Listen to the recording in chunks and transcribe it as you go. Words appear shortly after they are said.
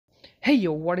Hey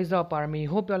yo, what is up army?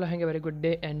 Hope you all are having a very good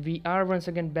day, and we are once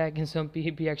again back in some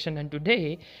PvP action, and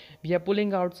today we are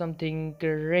pulling out something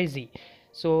crazy.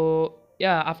 So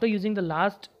yeah, after using the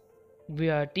last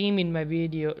last team in my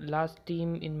video,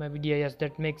 yes,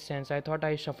 that makes sense. I thought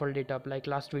I shuffled it up like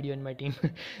last video in my team.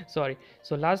 Sorry.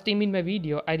 So last team in my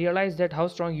video, I realized that how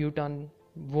strong U-turn,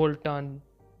 Volturn,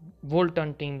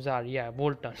 Volturn teams are. Yeah,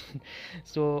 Volturn.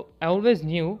 So I always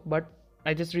knew, but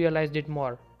I just realized it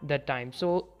more that time.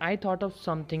 So I thought of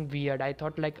something weird. I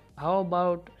thought like, how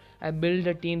about I build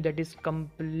a team that is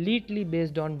completely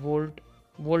based on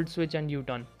Volt Switch and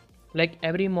U-turn. Like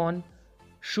every mon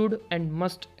should and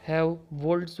must have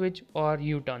Volt Switch or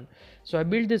U-turn. So I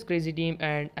built this crazy team,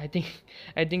 and I think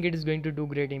I think it is going to do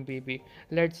great in PvP.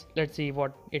 Let's see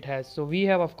what it has. So we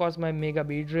have of course my Mega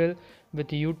Beedrill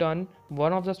with U-turn,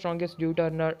 one of the strongest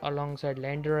U-turner alongside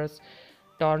Landorus.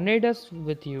 Tornadus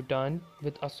with U-turn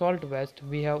with Assault Vest.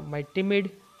 We have my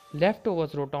timid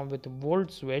leftovers Rotom with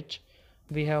Volt Switch.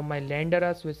 We have my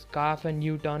Landorus with Scarf and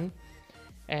U-turn,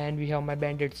 and we have my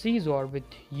Bandit Caesar with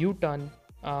U-turn,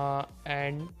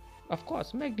 and of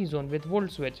course Magnezone with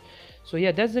Volt Switch. So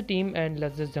yeah, that's the team, and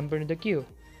let's just jump into the queue.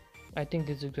 I think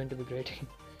this is going to be great.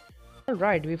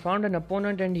 Alright, we found an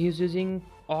opponent and he's using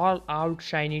all out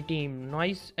shiny team.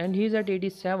 Nice, and he's at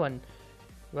 87.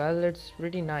 Well, it's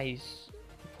pretty nice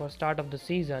for start of the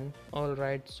season.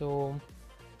 Alright, so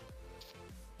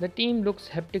the team looks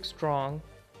hectic strong,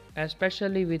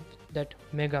 especially with that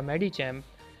Mega Medicham.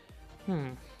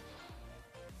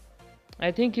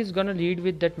 I think he's gonna lead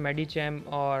with that Medicham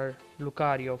or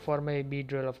Lucario for my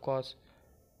Beedrill, of course.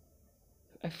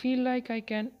 I feel like I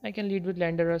can lead with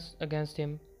Landorus against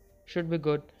him. Should be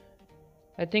good.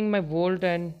 I think my Volt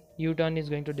and U-turn is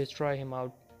going to destroy him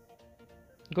out.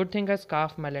 Good thing I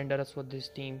scarf my Landorus for this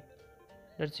team.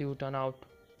 Let's U-turn out.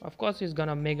 Of course he's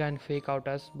gonna mega and fake out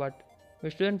us, but we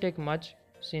shouldn't take much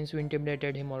since we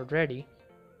intimidated him already.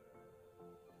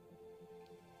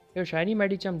 Your shiny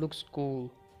Medicham looks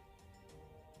cool.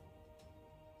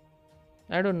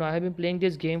 I don't know, I have been playing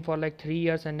this game for like 3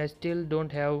 years and I still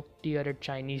don't have tier 8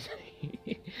 Chinese.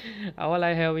 All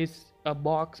I have is a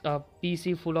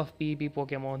PC full of PvP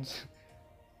Pokemons.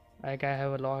 Like I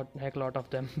have heck lot of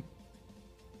them.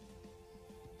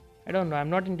 I don't know, I'm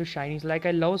not into shinies. Like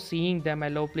I love seeing them, I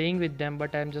love playing with them,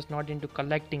 but I'm just not into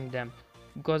collecting them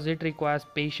because it requires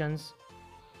patience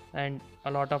and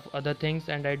a lot of other things,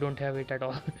 and I don't have it at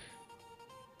all.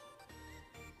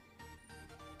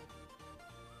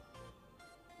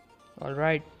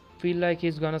 Alright, feel like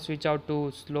he's gonna switch out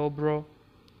to Slowbro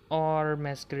or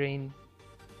Masquerain.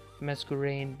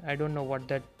 I don't know what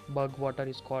that bug water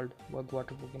is called. Bug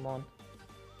water Pokemon.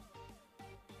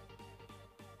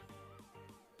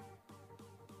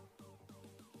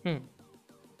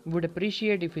 Would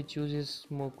appreciate if he chooses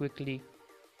more quickly.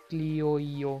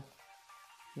 Cleoio.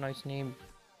 Nice name.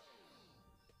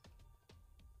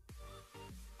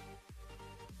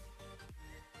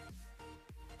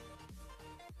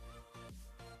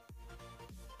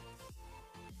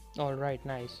 Alright,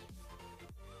 nice.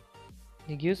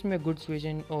 He gives me a good switch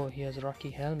in. Oh, he has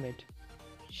Rocky Helmet.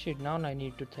 Shit, now I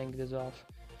need to think this off.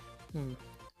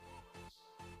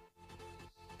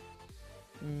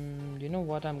 You know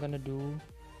what I'm gonna do?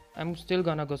 I'm still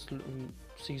gonna go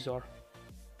Caesar.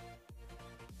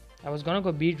 I was gonna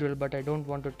go Beedrill, but I don't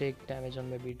want to take damage on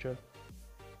my Beedrill.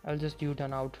 I'll just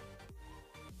U-turn out.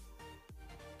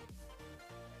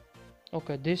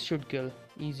 Okay, this should kill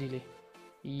easily.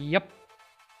 Yep.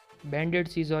 Bandit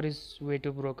Caesar is way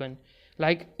too broken.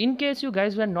 Like, in case you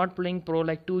guys were not playing pro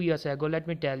like 2 years ago, let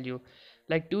me tell you.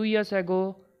 Like 2 years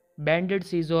ago, Bandit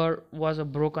Caesar was a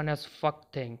broken as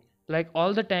fuck thing. Like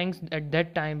all the tanks at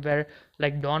that time were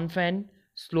like Donphan,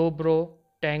 Slowbro,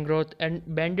 Tangrowth, and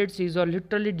Bandit Caesar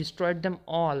literally destroyed them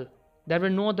all. There were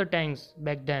no other tanks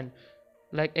back then.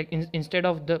 Like instead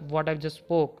of the what I've just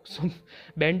spoke. So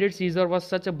Bandit Caesar was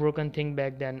such a broken thing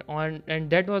back then, and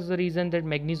that was the reason that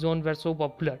Magnezone were so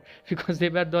popular because they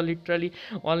were the literally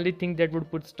only thing that would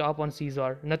put stop on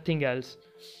Caesar, nothing else.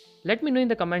 Let me know in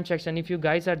the comment section if you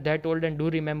guys are that old and do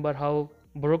remember how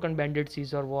broken Bandit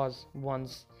Caesar was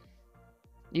once.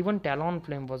 Even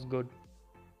Talonflame was good.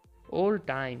 Old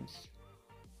times.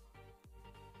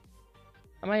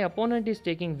 My opponent is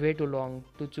taking way too long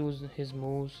to choose his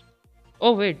moves.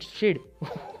 Oh wait, shit.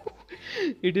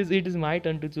 It is my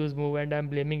turn to choose move and I'm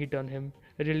blaming it on him.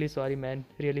 Really sorry, man.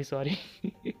 Really sorry.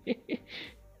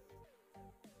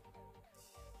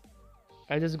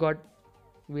 I just got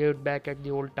weird back at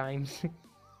the old times.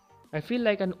 I feel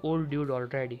like an old dude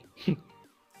already.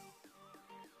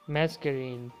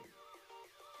 Masquerade.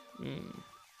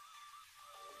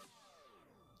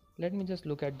 Let me just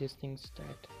look at this thing's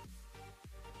stat.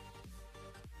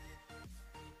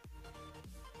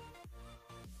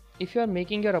 if you are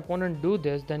making your opponent do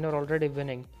this, then you're already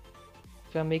winning.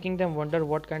 If you are making them wonder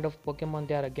what kind of Pokemon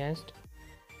they are against.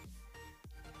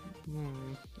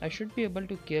 I should be able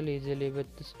to kill easily with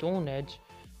the Stone Edge,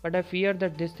 but I fear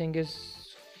that this thing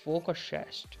is focus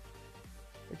shashed.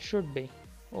 It should be.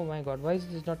 Oh my god, why is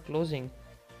this not closing?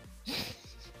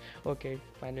 Okay,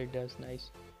 finally it does.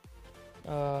 Nice.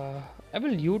 I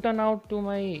will U-turn out to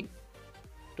my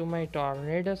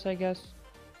Tornadus, I guess.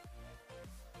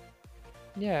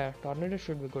 Yeah, Tornado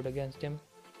should be good against him.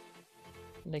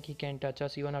 Like he can't touch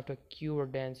us even after Cure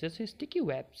Dance. It's his sticky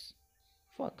webs.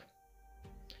 Fuck.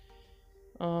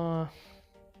 Uh,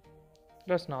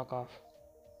 let's knock off.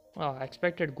 Oh,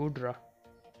 expected Gudra.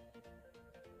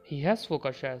 He has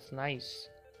focus shells. Nice.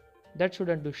 That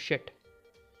shouldn't do shit.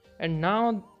 And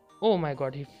now, oh my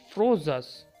god, he froze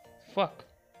us. Fuck.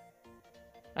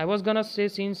 I was gonna say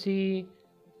since he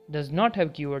does not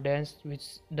have Cure Dance, which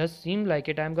does seem like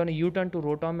it, I'm gonna U-turn to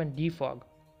Rotom and Defog.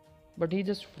 But he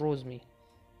just froze me.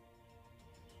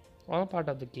 All part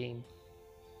of the game.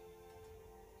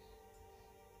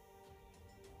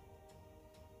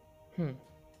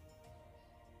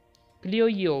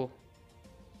 Cleo.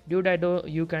 Dude, I know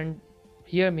you can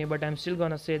hear me, but I'm still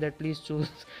gonna say that please choose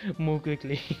move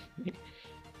quickly.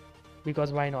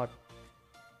 Because why not?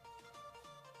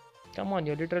 Come on,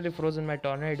 you're literally frozen my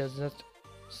tornadoes. Just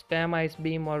spam Ice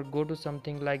Beam or go to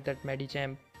something like that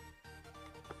Medicham.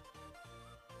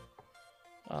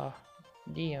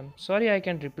 DM. Sorry I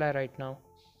can't reply right now.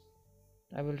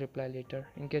 I will reply later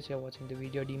in case you're watching the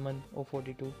video. Demon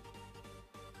 042.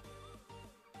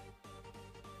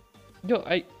 Yo,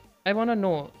 I wanna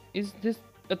know, is this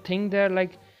a thing there,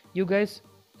 like you guys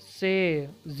say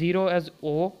 0 as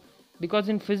O? Because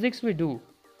in physics we do.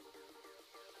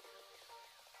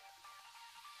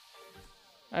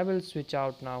 I will switch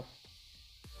out now.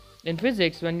 In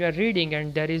physics, when we are reading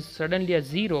and there is suddenly a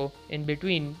 0 in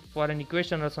between for an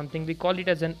equation or something, we call it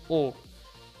as an O.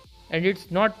 And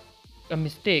it's not a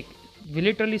mistake. We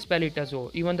literally spell it as O.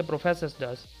 Even the professors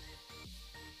does.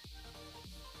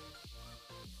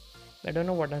 I don't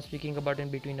know what I'm speaking about in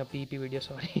between a PvP video,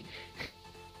 sorry.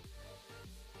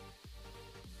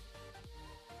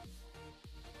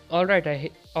 Alright,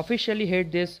 I officially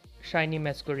hate this shiny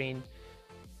Masquerain.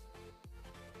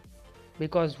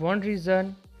 Because one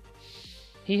reason,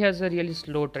 he has a really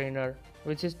slow trainer,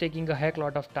 which is taking a heck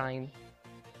lot of time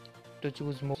to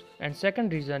choose moves. And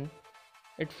second reason,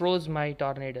 it froze my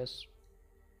Tornadus.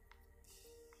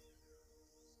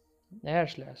 Air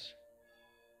Slash.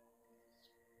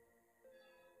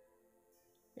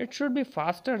 It should be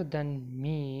faster than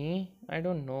me. I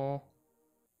don't know.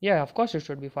 Yeah, of course it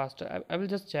should be faster. I will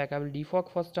just check. I will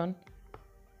defog first turn.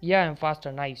 Yeah, I'm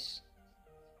faster. Nice.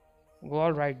 Go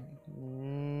alright.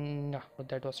 No, but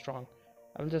that was strong.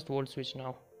 I will just volt switch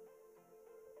now.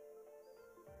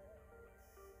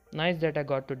 Nice that I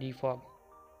got to defog.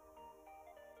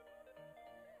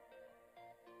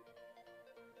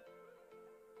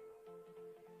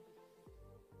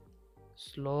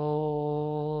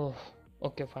 Slow.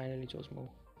 Okay, finally chose move.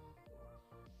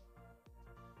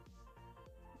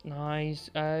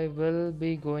 Nice. I will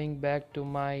be going back to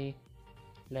my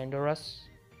Landorus.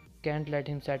 Can't let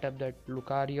him set up that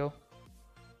Lucario.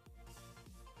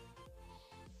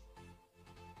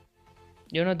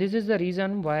 You know, this is the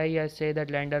reason why I say that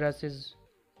Landorus is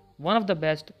one of the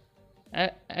best.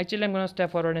 Actually, I'm gonna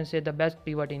step forward and say the best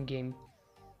pivot in game.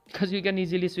 Because you can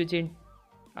easily switch in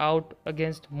out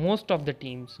against most of the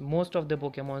teams, most of the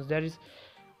Pokemons. There is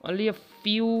only a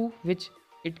few which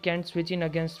it can switch in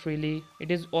against freely.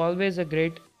 It is always a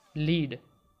great lead,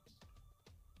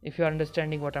 if you are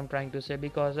understanding what I'm trying to say,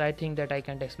 because I think that I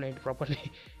can't explain it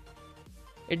properly.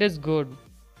 It is good.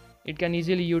 It can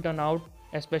easily U-turn out,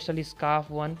 especially Scarf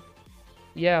one.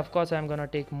 Yeah, of course I'm gonna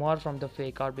take more from the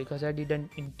fake out because I didn't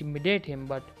intimidate him,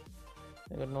 but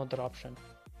there was no other option.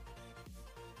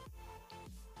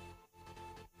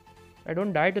 I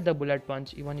don't die to the bullet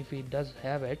punch even if he does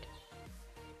have it.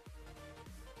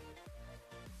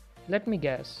 Let me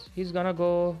guess, he's gonna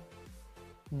go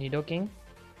Nidoking.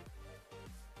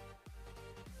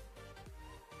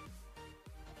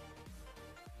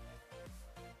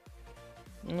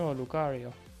 No,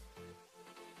 Lucario.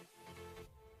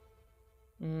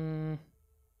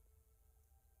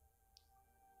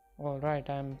 Alright,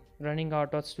 I'm running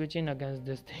out of switching against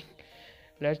this thing.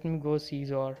 Let me go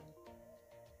Caesar.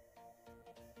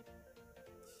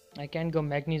 I can't go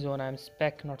Magnezone, I'm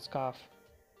Spec, not Scarf.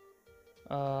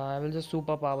 I will just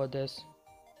super power this.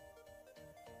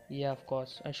 Yeah, of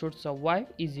course, I should survive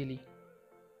easily.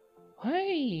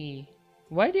 Hey,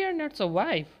 why did I not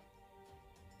survive?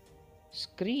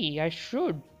 Scree, I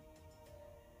should.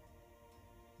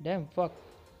 Damn, fuck.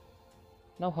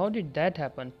 Now how did that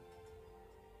happen?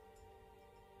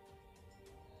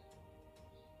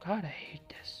 God, I hate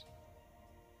this.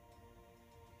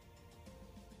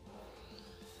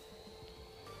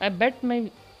 I bet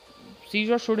my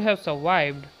seizure should have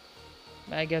survived.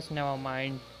 I guess never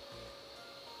mind.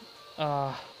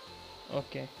 Ah,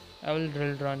 okay. I will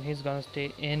drill run. He's gonna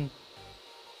stay in.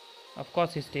 Of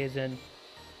course he stays in.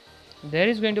 There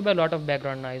is going to be a lot of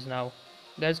background noise now.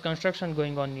 There's construction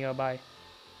going on nearby.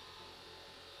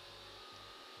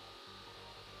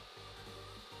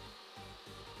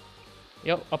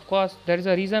 Yep, of course there is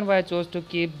a reason why I chose to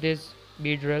keep this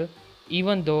B-drill,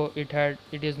 even though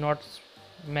it is not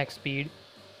max speed,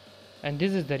 and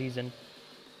this is the reason.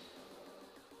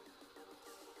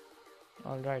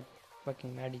 Alright,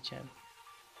 fucking Maddie-chan.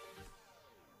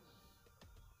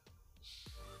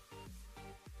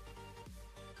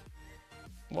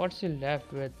 What's he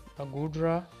left with? A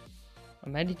Gudra, a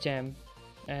Medicham,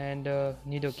 and a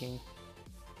Nidoking.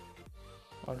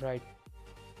 Alright.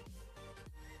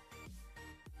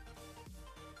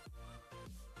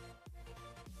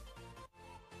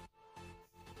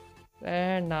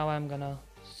 And now I'm gonna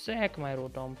sack my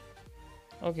Rotom.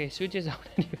 Okay, switches out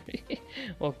anyway.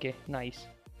 Okay, nice.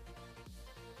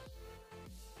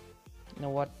 Now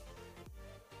what?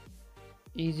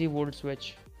 Easy wood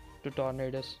switch to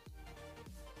Tornadus.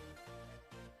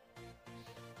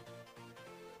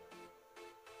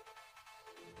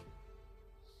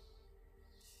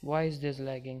 Why is this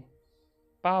lagging?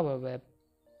 Power web.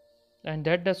 And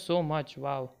that does so much,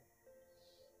 wow.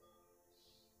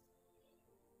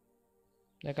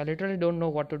 Like I literally don't know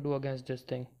what to do against this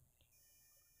thing.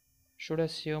 Should I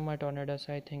save my Tornadus?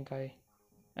 I think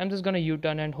I'm just gonna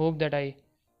U-turn and hope that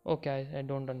okay, I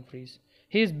don't unfreeze.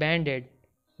 He's banded.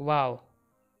 Wow.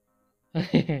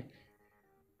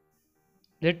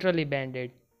 Literally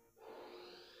banded.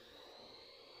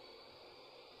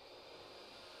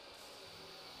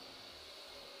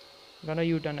 Gonna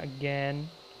U-turn again.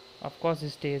 Of course he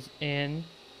stays in.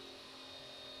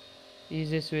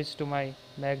 Easy switch to my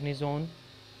Magnezone.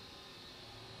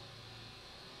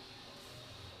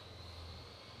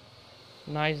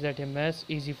 Nice that he missed.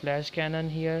 Easy flash cannon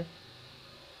here.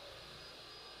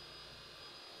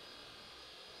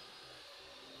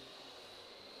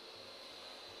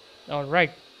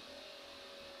 Alright.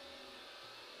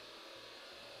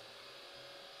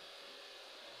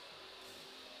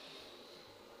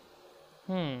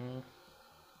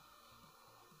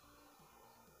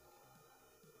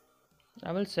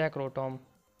 I will sack Rotom.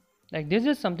 Like this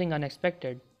is something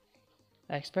unexpected.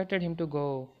 I expected him to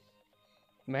go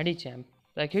Medicham.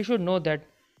 Like he should know that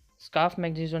Scarf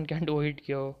Magnezone can do hit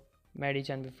cure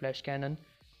Medicham with flash cannon.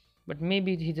 But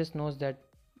maybe he just knows that.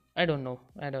 I don't know.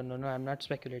 No, I'm not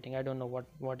speculating. I don't know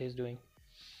what he's doing.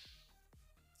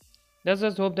 Let's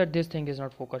just hope that this thing is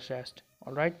not focus rest.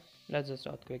 Alright, let's just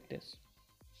earthquake this.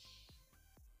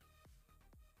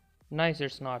 Nice,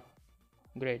 it's not.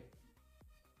 Great.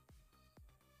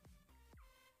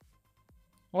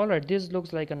 Alright, this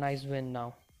looks like a nice win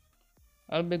now.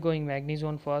 I'll be going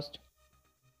Magnezone first.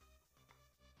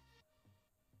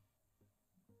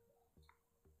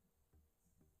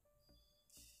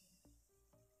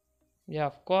 Yeah,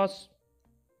 of course.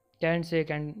 Can't say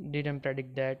didn't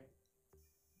predict that.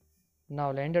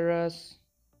 Now Landorus.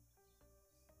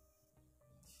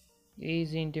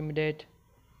 Easy intimidate.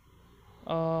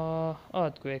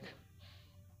 Earthquake.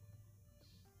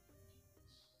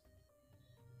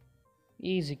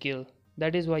 Easy kill.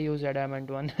 That is why I use Adamant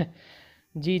one.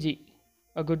 GG.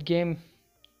 A good game.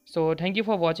 So thank you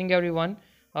for watching everyone.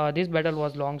 This battle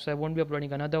was long, so I won't be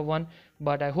uploading another one.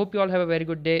 But I hope you all have a very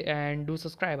good day and do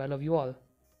subscribe. I love you all.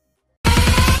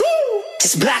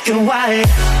 It's black and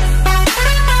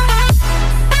white.